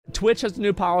Twitch has a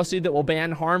new policy that will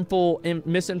ban harmful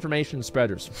misinformation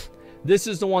spreaders. This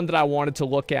is the one that I wanted to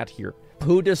look at here.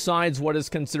 Who decides what is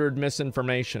considered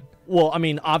misinformation? Well, I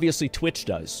mean, obviously Twitch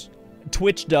does.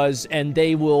 Twitch does, and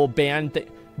they will ban...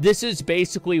 This is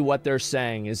basically what they're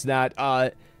saying, is that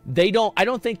I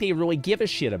don't think they really give a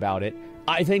shit about it.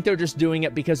 I think they're just doing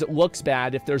it because it looks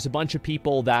bad if there's a bunch of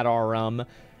people that are,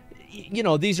 you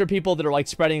know, these are people that are like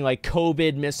spreading like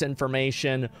COVID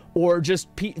misinformation or just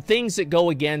things that go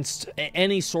against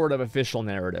any sort of official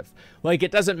narrative. Like,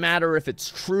 it doesn't matter if it's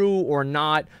true or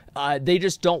not. They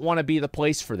just don't want to be the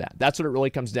place for that. That's what it really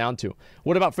comes down to.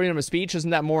 What about freedom of speech?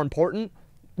 Isn't that more important?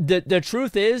 The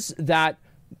truth is that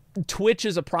Twitch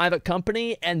is a private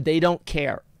company and they don't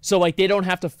care. So, like, they don't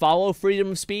have to follow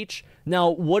freedom of speech. Now,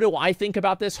 what do I think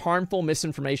about this? Harmful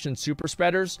misinformation super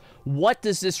spreaders. What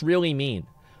does this really mean?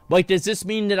 Like, does this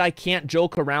mean that I can't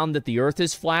joke around that the earth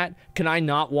is flat? Can I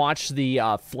not watch the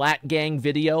Flat Gang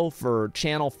video for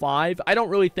Channel 5? I don't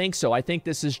really think so. I think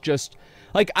this is just,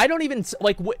 like, I don't even,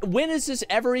 like, when has this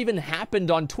ever even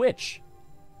happened on Twitch?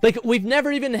 Like, we've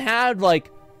never even had,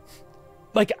 like,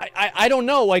 I don't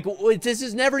know, like, this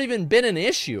has never even been an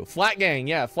issue. Flat Gang,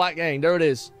 yeah, Flat Gang, there it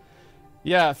is.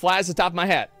 Yeah, flat as the top of my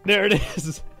hat. There it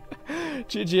is.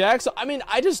 GGX, I mean,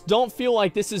 I just don't feel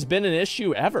like this has been an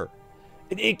issue ever.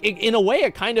 In a way,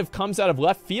 it kind of comes out of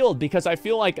left field, because I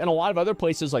feel like in a lot of other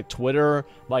places like Twitter,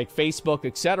 like Facebook,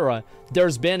 etc.,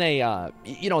 there's been a,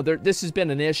 you know, this has been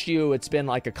an issue. It's been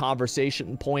like a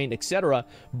conversation point, etc.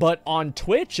 But on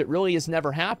Twitch, it really has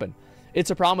never happened. It's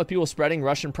a problem with people spreading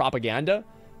Russian propaganda.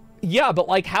 Yeah, but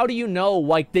like, how do you know,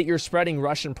 like, that you're spreading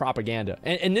Russian propaganda?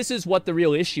 And this is what the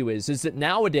real issue is that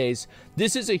nowadays,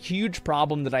 this is a huge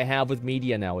problem that I have with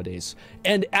media nowadays.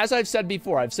 And as I've said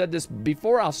before, I've said this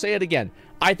before, I'll say it again.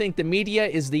 I think the media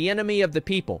is the enemy of the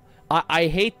people. I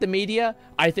hate the media.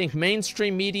 I think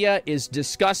mainstream media is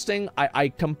disgusting. I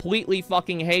completely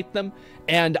fucking hate them.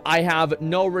 And I have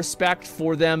no respect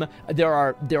for them. There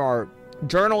are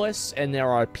journalists and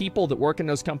there are people that work in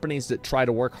those companies that try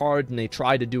to work hard and they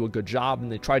try to do a good job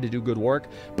and they try to do good work.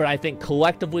 But I think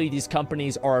collectively these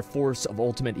companies are a force of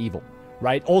ultimate evil,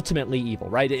 right? Ultimately evil,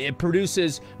 right? It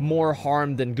produces more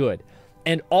harm than good.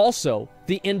 And also,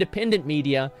 the independent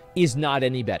media is not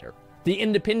any better. The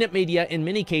independent media, in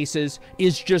many cases,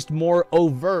 is just more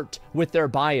overt with their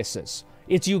biases.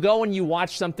 It's you go and you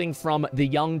watch something from the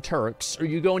Young Turks, or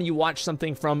you go and you watch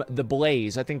something from The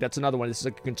Blaze. I think that's another one. This is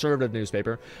a conservative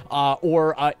newspaper.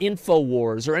 Or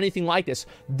InfoWars, or anything like this.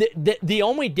 The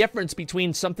only difference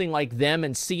between something like them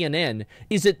and CNN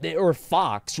is that, or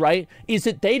Fox, right, is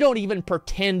that they don't even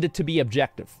pretend to be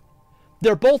objective.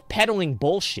 They're both peddling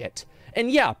bullshit. And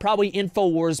yeah, probably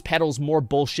InfoWars peddles more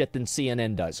bullshit than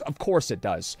CNN does. Of course it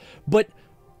does. But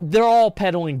they're all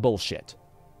peddling bullshit.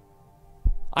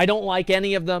 I don't like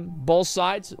any of them, both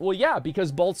sides. Well, yeah,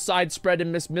 because both sides spread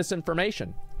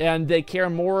misinformation. And they care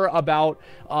more about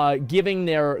giving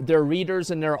their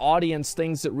readers and their audience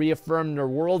things that reaffirm their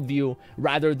worldview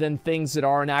rather than things that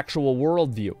are an actual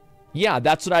worldview. Yeah,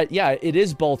 that's what yeah, it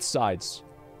is both sides.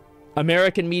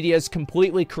 American media is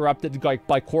completely corrupted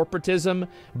by corporatism,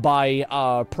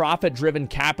 by profit-driven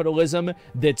capitalism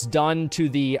that's done to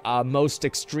the most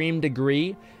extreme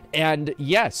degree. And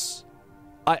yes,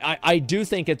 I do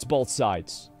think it's both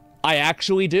sides. I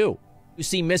actually do. You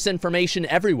see misinformation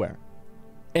everywhere.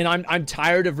 And I'm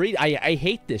tired of reading. I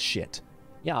hate this shit.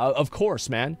 Yeah, of course,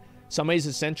 man. Somebody's a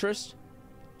centrist?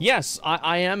 Yes,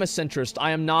 I am a centrist.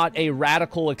 I am not a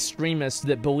radical extremist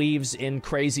that believes in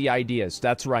crazy ideas.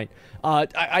 That's right.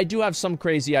 I do have some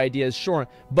crazy ideas, sure.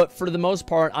 But for the most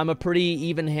part, I'm a pretty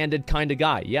even-handed kind of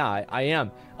guy. Yeah, I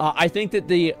am. I think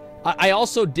that I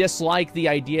also dislike the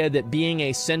idea that being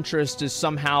a centrist is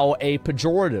somehow a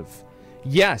pejorative.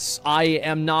 Yes, I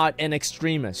am not an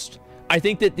extremist. I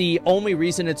think that the only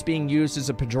reason it's being used as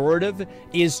a pejorative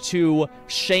is to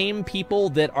shame people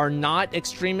that are not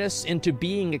extremists into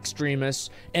being extremists,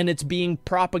 and it's being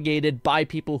propagated by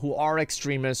people who are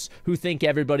extremists who think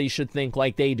everybody should think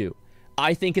like they do.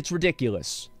 I think it's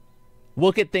ridiculous.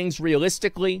 Look at things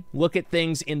realistically, look at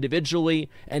things individually,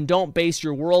 and don't base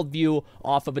your worldview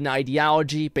off of an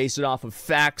ideology, base it off of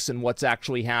facts and what's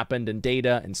actually happened and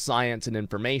data and science and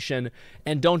information,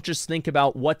 and don't just think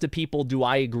about what the people do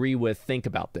I agree with think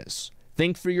about this.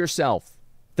 Think for yourself.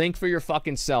 Think for your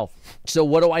fucking self. So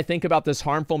what do I think about this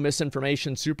harmful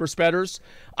misinformation super spreaders?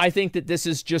 I think that this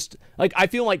is just, like, I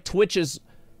feel like Twitch is,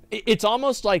 it's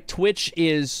almost like Twitch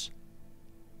is,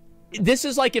 this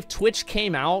is like if Twitch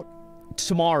came out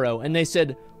tomorrow and they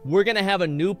said, we're gonna have a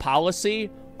new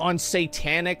policy on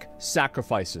satanic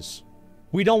sacrifices.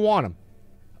 We don't want them.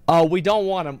 We don't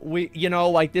want them. You know,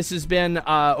 like, this has been,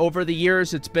 over the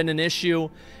years, it's been an issue,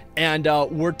 and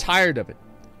we're tired of it.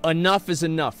 Enough is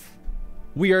enough.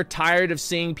 We are tired of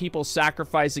seeing people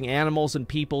sacrificing animals and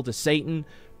people to Satan.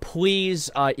 Please,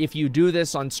 if you do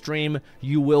this on stream,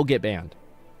 you will get banned.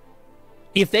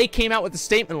 If they came out with a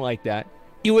statement like that,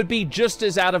 it would be just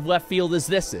as out of left field as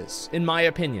this is, in my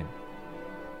opinion.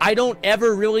 I don't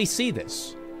ever really see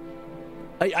this.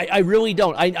 I really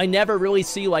don't. I never really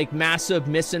see, like, massive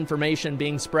misinformation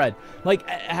being spread. Like,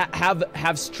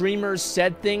 have streamers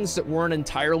said things that weren't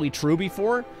entirely true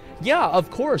before? Yeah, of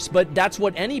course, but that's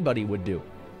what anybody would do.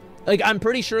 Like, I'm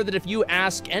pretty sure that if you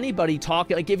ask anybody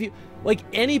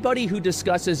anybody who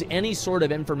discusses any sort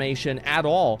of information at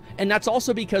all, and that's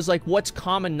also because, like, what's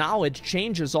common knowledge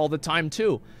changes all the time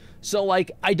too. So,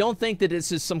 like, I don't think that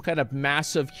this is some kind of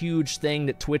massive, huge thing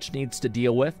that Twitch needs to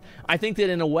deal with. I think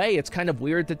that in a way, it's kind of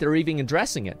weird that they're even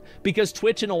addressing it, because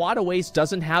Twitch in a lot of ways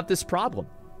doesn't have this problem.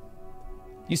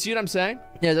 You see what I'm saying?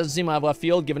 Yeah, it doesn't seem out of left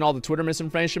field, given all the Twitter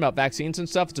misinformation about vaccines and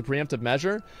stuff. It's a preemptive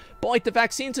measure. But, like, the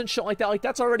vaccines and shit like that, like,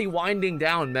 that's already winding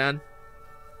down, man.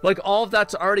 Like, all of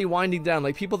that's already winding down.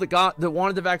 Like, people that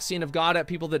wanted the vaccine have got it.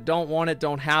 People that don't want it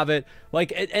don't have it.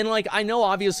 Like, and like, I know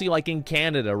obviously, like, in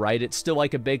Canada, right, it's still,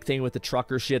 like, a big thing with the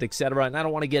trucker shit, etc. And I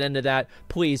don't want to get into that.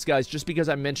 Please, guys, just because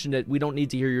I mentioned it, we don't need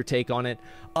to hear your take on it.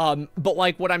 But,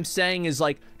 like, what I'm saying is,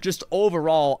 like, just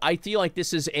overall, I feel like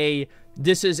this is a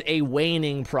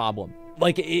waning problem.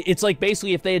 Like, it's like,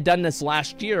 basically, if they had done this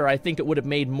last year, I think it would have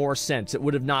made more sense. It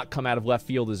would have not come out of left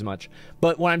field as much.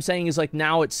 But what I'm saying is, like,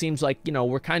 now it seems like, you know,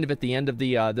 we're kind of at the end of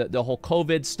the whole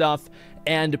COVID stuff,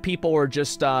 and people are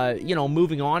just, you know,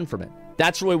 moving on from it.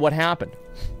 That's really what happened.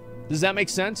 Does that make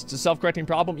sense? It's a self-correcting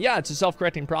problem? Yeah, it's a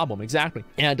self-correcting problem, exactly.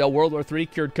 And World War III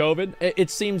cured COVID?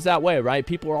 It seems that way, right?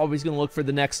 People are always going to look for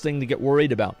the next thing to get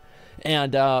worried about.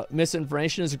 And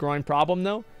misinformation is a growing problem,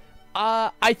 though.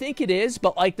 I think it is,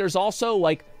 but, like, there's also,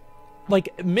 like,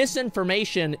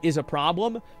 misinformation is a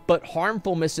problem, but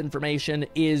harmful misinformation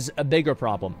is a bigger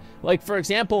problem. Like, for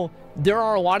example, there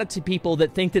are a lot of people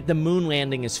that think that the moon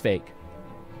landing is fake.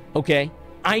 Okay?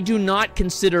 I do not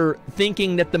consider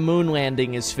thinking that the moon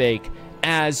landing is fake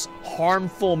as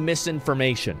harmful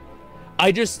misinformation.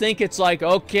 I just think it's like,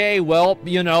 okay, well,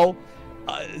 you know,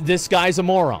 this guy's a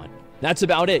moron. That's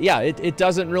about it. Yeah, it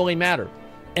doesn't really matter.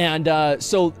 And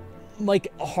so,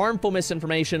 like, harmful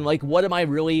misinformation, like, what am I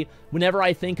really, whenever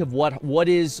I think of what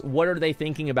are they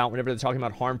thinking about whenever they're talking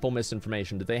about harmful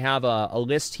misinformation? Do they have a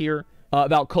list here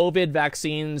about COVID,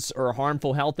 vaccines, or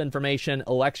harmful health information,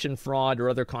 election fraud, or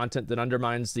other content that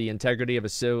undermines the integrity of a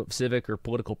civic or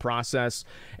political process?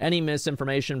 Any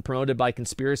misinformation promoted by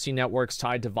conspiracy networks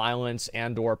tied to violence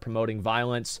and or promoting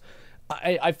violence?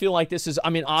 I feel like this is, I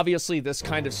mean, obviously this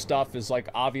kind of stuff is, like,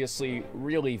 obviously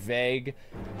really vague.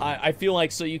 I feel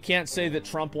like, so you can't say that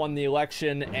Trump won the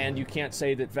election and you can't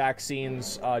say that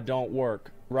vaccines don't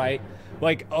work, right?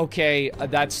 Like, okay,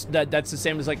 that's the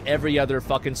same as, like, every other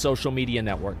fucking social media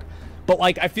network. But,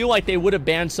 like, I feel like they would have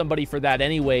banned somebody for that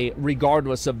anyway,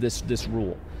 regardless of this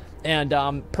rule. And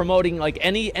promoting, like,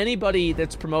 anybody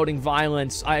that's promoting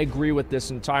violence, I agree with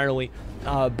this entirely.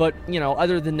 But, you know,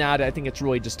 other than that, I think it's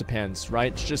really just depends,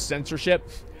 right? It's just censorship.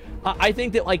 I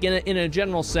think that, like, in a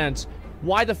general sense,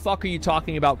 why the fuck are you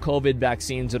talking about COVID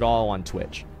vaccines at all on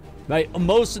Twitch? Right?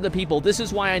 Most of the people, this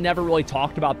is why I never really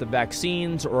talked about the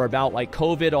vaccines or about, like,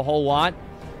 COVID a whole lot,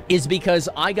 is because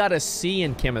I got a C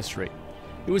in chemistry.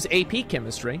 It was AP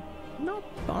chemistry. No,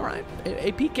 all right,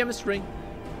 AP chemistry.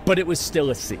 But it was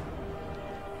still a C.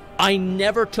 I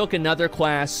never took another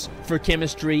class for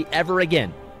chemistry ever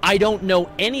again. I don't know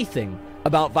anything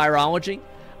about virology.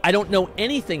 I don't know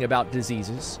anything about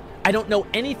diseases. I don't know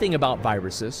anything about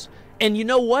viruses. And you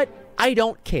know what? I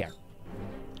don't care.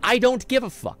 I don't give a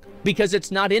fuck because it's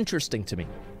not interesting to me.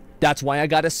 That's why I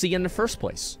got a C in the first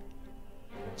place.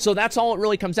 So that's all it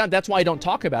really comes down. That's why I don't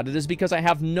talk about it, is because I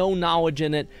have no knowledge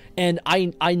in it. And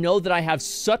I know that I have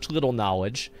such little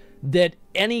knowledge that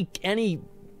any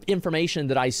information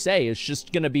that I say is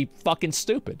just going to be fucking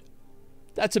stupid.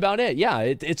 That's about it. Yeah,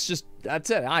 it's just, that's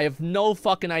it. I have no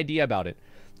fucking idea about it.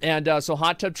 And so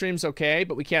hot tub stream's okay,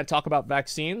 but we can't talk about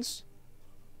vaccines.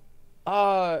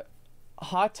 Hot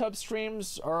tub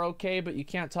streams are okay, but you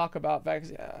can't talk about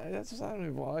vaccines. That's, I don't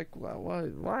even like,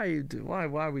 why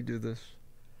we do this?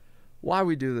 Why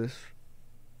we do this?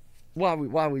 Why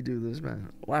we do this,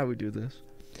 man? Why we do this?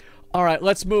 All right,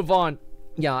 let's move on.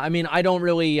 Yeah, I mean, I don't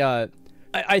really,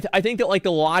 I think that, like,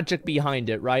 the logic behind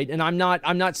it, right? And I'm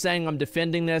not saying I'm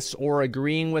defending this or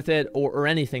agreeing with it or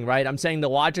anything, right? I'm saying the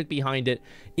logic behind it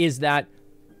is that,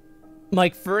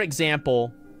 like, for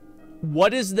example,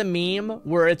 What is the meme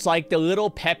where it's like the little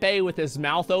Pepe with his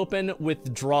mouth open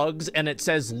with drugs and it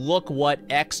says, look what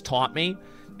X taught me?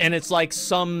 And it's like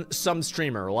some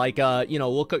streamer, like, you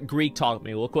know, look what Greek taught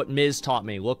me, look what Miz taught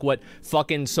me, look what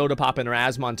fucking Soda Poppin' or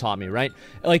Asmon taught me, right?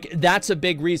 Like, that's a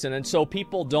big reason. And so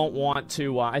people don't want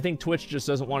to, I think Twitch just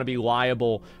doesn't want to be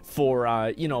liable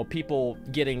for, you know, people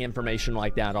getting information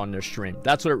like that on their stream.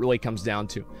 That's what it really comes down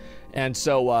to. And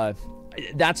so,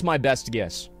 that's my best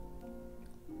guess.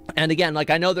 And again,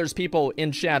 like, I know there's people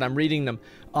in chat, I'm reading them,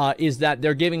 is that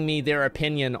they're giving me their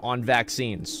opinion on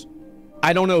vaccines.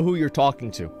 I don't know who you're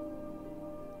talking to.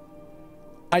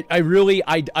 I really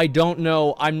don't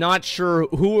know. I'm not sure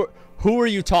who are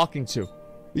you talking to? Are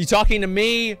you talking to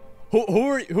me?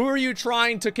 Who are you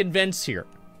trying to convince here?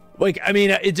 Like, I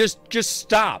mean, it just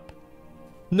stop.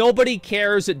 Nobody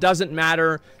cares. It doesn't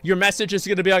matter. Your message is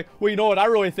going to be like, well, you know what I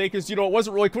really think is, you know, it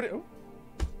wasn't really quit.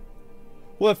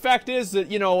 Well, the fact is that,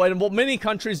 you know, and well, many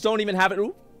countries don't even have it.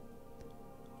 Ooh.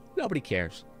 Nobody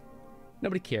cares.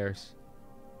 Nobody cares.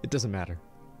 It doesn't matter.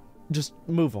 Just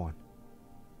move on.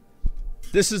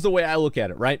 This is the way I look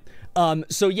at it, right?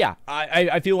 So yeah,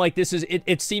 I feel like this is,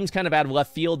 it seems kind of out of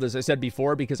left field, as I said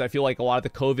before, because I feel like a lot of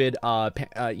the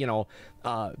COVID, you know,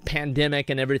 pandemic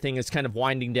and everything is kind of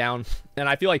winding down. And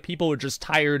I feel like people are just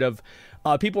tired of,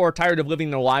 people are tired of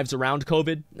living their lives around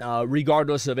COVID,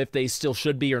 regardless of if they still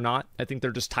should be or not. I think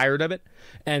they're just tired of it.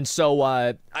 And so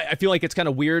I feel like it's kind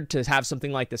of weird to have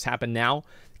something like this happen now,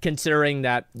 considering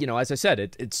that, you know, as I said,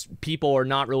 it's people are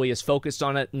not really as focused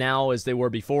on it now as they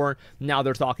were before. Now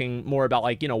they're talking more about,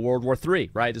 like, you know, World War III,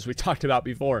 right, as we talked about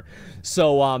before.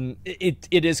 So it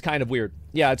is kind of weird.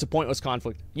 Yeah, it's a pointless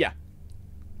conflict. Yeah.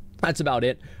 That's about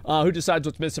it. Who decides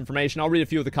what's misinformation? I'll read a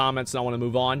few of the comments and I want to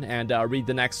move on and read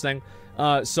the next thing.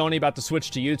 Sony about to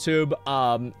switch to YouTube.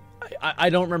 I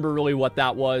don't remember really what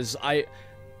that was.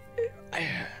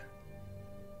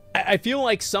 I feel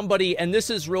like somebody, and this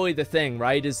is really the thing,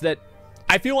 right, is that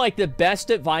I feel like the best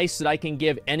advice that I can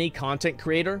give any content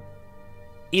creator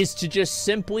is to just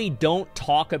simply don't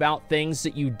talk about things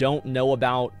that you don't know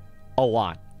about a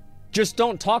lot. Just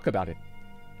don't talk about it.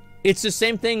 It's the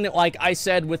same thing that, like I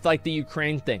said with, like, the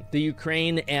Ukraine thing, the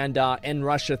Ukraine and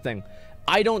Russia thing.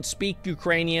 I don't speak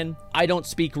Ukrainian. I don't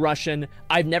speak Russian.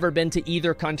 I've never been to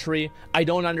either country. I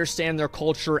don't understand their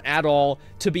culture at all.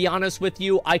 To be honest with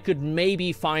you, I could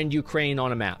maybe find Ukraine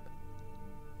on a map.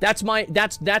 That's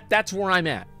where I'm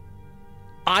at.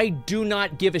 I do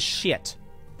not give a shit.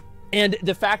 And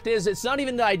the fact is, it's not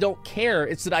even that I don't care,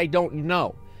 it's that I don't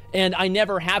know. And I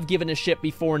never have given a shit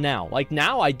before now. Like,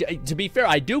 now, to be fair,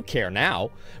 I do care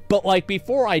now, but, like,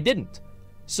 before I didn't.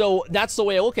 So that's the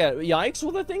way I look at it. Yikes.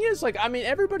 Well, the thing is, like, I mean,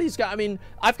 everybody's got, I mean,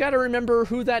 I've got to remember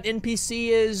who that NPC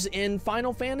is in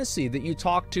Final Fantasy that you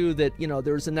talk to, that, you know,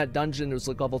 there's in that dungeon, there's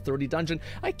like level 30 dungeon.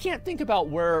 I can't think about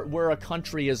where a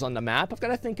country is on the map. I've got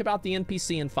to think about the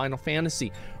NPC in Final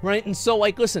Fantasy, right? And so,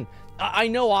 like, listen, I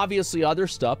know obviously other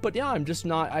stuff, but yeah, I'm just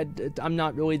not, I'm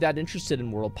not really that interested in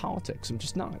world politics. I'm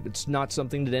just not. It's not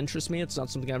something that interests me. It's not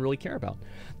something I really care about.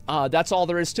 That's all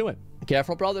there is to it.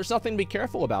 Careful, bro. There's nothing to be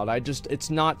careful about.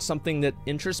 It's not something that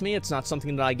interests me. It's not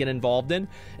something that I get involved in.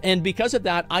 And because of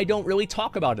that, I don't really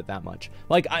talk about it that much.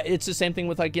 Like, it's the same thing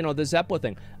with, like, you know, the Zeppelin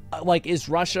thing. Like, is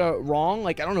Russia wrong?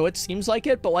 Like, I don't know. It seems like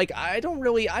it, but, like, I don't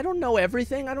know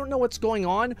everything. I don't know what's going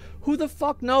on. Who the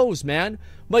fuck knows, man?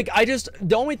 Like,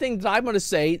 the only thing that I'm going to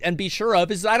say and be sure of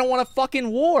is that I don't want a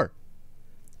fucking war.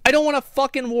 I don't want a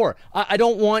fucking war. I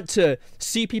don't want to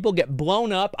see people get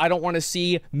blown up. I don't want to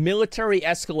see military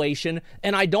escalation,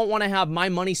 and I don't want to have my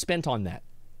money spent on that.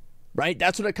 Right?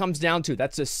 That's what it comes down to.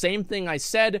 That's the same thing I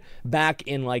said back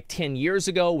in, like, 10 years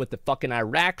ago with the fucking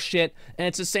Iraq shit, and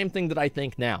it's the same thing that I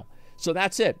think now. So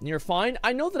that's it. You're fine?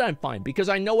 I know that I'm fine, because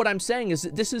I know what I'm saying is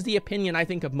that this is the opinion I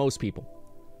think of most people.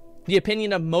 The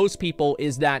opinion of most people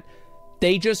is that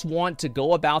they just want to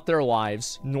go about their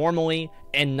lives normally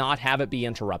and not have it be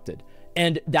interrupted.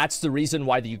 And that's the reason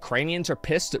why the Ukrainians are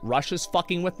pissed that Russia's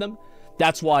fucking with them.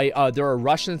 That's why there are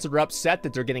Russians that are upset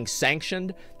that they're getting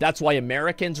sanctioned. That's why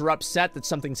Americans are upset that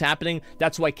something's happening.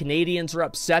 That's why Canadians are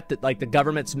upset that, like, the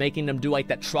government's making them do, like,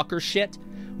 that trucker shit.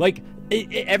 Like,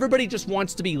 everybody just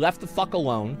wants to be left the fuck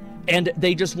alone, and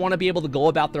they just want to be able to go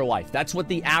about their life. That's what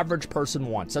the average person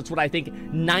wants. That's what I think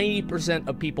 90%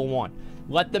 of people want.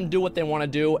 Let them do what they want to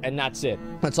do, and that's it.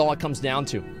 That's all it comes down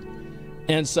to.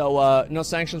 And so, no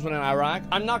sanctions when in Iraq.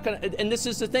 I'm not gonna, and this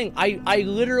is the thing. I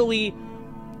literally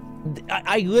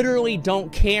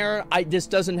don't care. This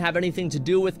doesn't have anything to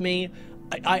do with me.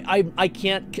 I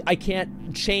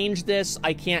can't change this.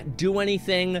 I can't do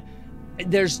anything.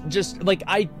 There's just, like,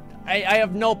 I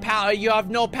have no power. You have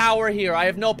no power here. I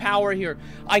have no power here.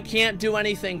 I can't do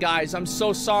anything, guys. I'm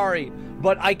so sorry.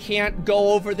 But I can't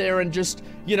go over there and just,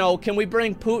 you know, can we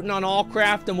bring Putin on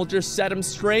Allcraft and we'll just set him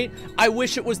straight? I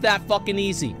wish it was that fucking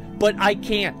easy. But I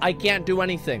can't. I can't do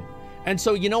anything. And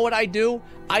so, you know what I do?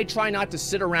 I try not to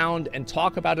sit around and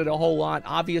talk about it a whole lot.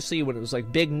 Obviously, when it was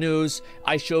like big news,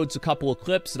 I showed a couple of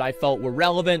clips that I felt were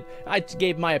relevant. I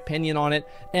gave my opinion on it,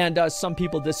 and some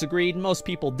people disagreed, most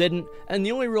people didn't. And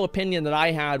the only real opinion that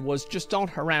I had was just don't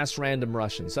harass random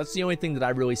Russians. That's the only thing that I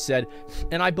really said,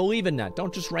 and I believe in that.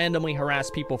 Don't just randomly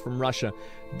harass people from Russia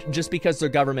just because their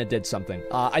government did something.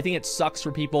 I think it sucks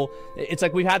for people. It's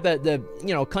like we've had the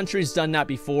you know, countries done that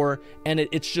before, and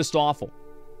it's just awful.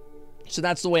 So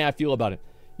that's the way I feel about it.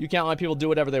 You can't let people do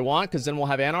whatever they want because then we'll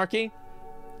have anarchy.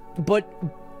 But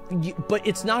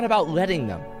it's not about letting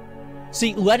them.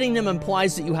 See, letting them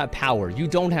implies that you have power. You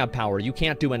don't have power. You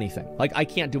can't do anything. Like, I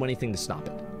can't do anything to stop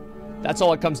it. That's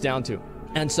all it comes down to.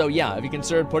 And so, yeah, have you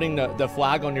considered putting the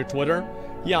flag on your Twitter?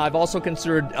 Yeah, I've also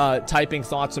considered typing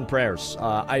thoughts and prayers.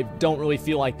 I don't really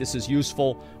feel like this is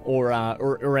useful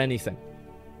or anything.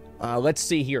 Let's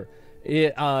see here.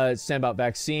 Stand about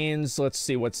vaccines. Let's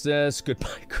see, what's this?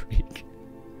 Goodbye, Creek.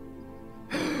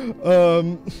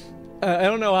 I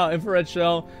don't know how Infrared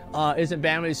Show isn't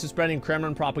banned for spreading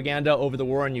Kremlin propaganda over the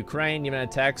war in Ukraine. Even a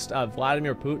text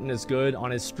Vladimir Putin is good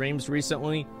on his streams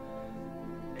recently.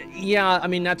 Yeah, I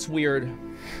mean, that's weird.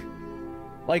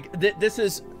 Like,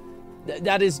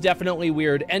 that is definitely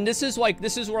weird. And this is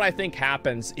what I think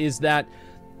happens is that,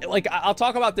 like, I'll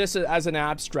talk about this as an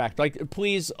abstract. Like,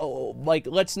 please, like,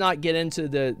 let's not get into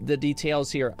the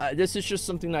details here. This is just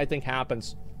something that I think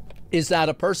happens. Is that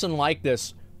a person like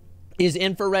this is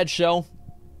Infrared Show?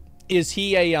 Is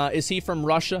he from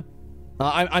Russia?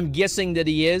 I'm guessing that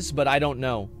he is, but I don't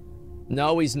know.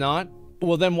 No, he's not.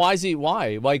 Well, then why is he?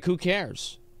 Why? Like, who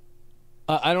cares?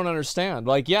 I don't understand.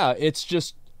 Like, yeah, it's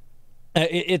just,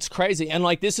 it's crazy. And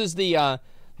like, this is the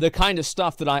kind of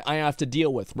stuff that I have to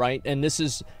deal with, right? And this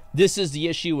is the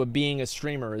issue of being a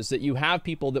streamer, is that you have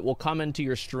people that will come into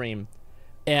your stream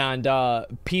and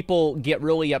people get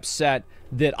really upset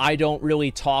that I don't really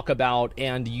talk about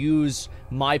and use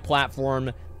my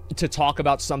platform to talk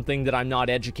about something that I'm not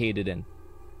educated in.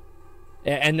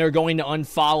 And they're going to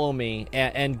unfollow me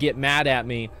and get mad at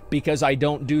me because I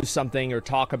don't do something or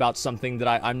talk about something that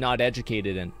I'm not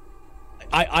educated in.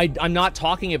 I'm not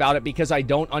talking about it because I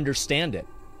don't understand it.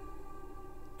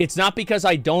 It's not because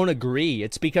I don't agree.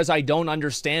 It's because I don't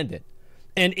understand it.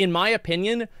 And in my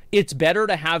opinion, it's better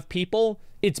to have people,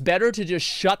 it's better to just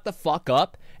shut the fuck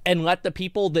up and let the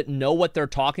people that know what they're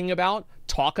talking about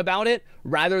talk about it,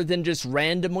 rather than just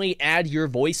randomly add your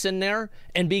voice in there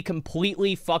and be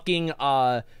completely fucking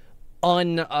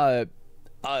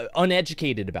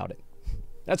uneducated about it.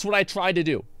 That's what I try to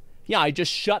do. Yeah, I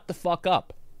just shut the fuck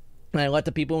up and I let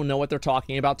the people who know what they're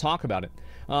talking about talk about it.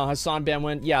 Hassan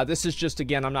Banwin, yeah, this is just,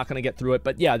 again, I'm not going to get through it,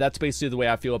 but yeah, that's basically the way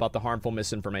I feel about the harmful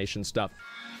misinformation stuff.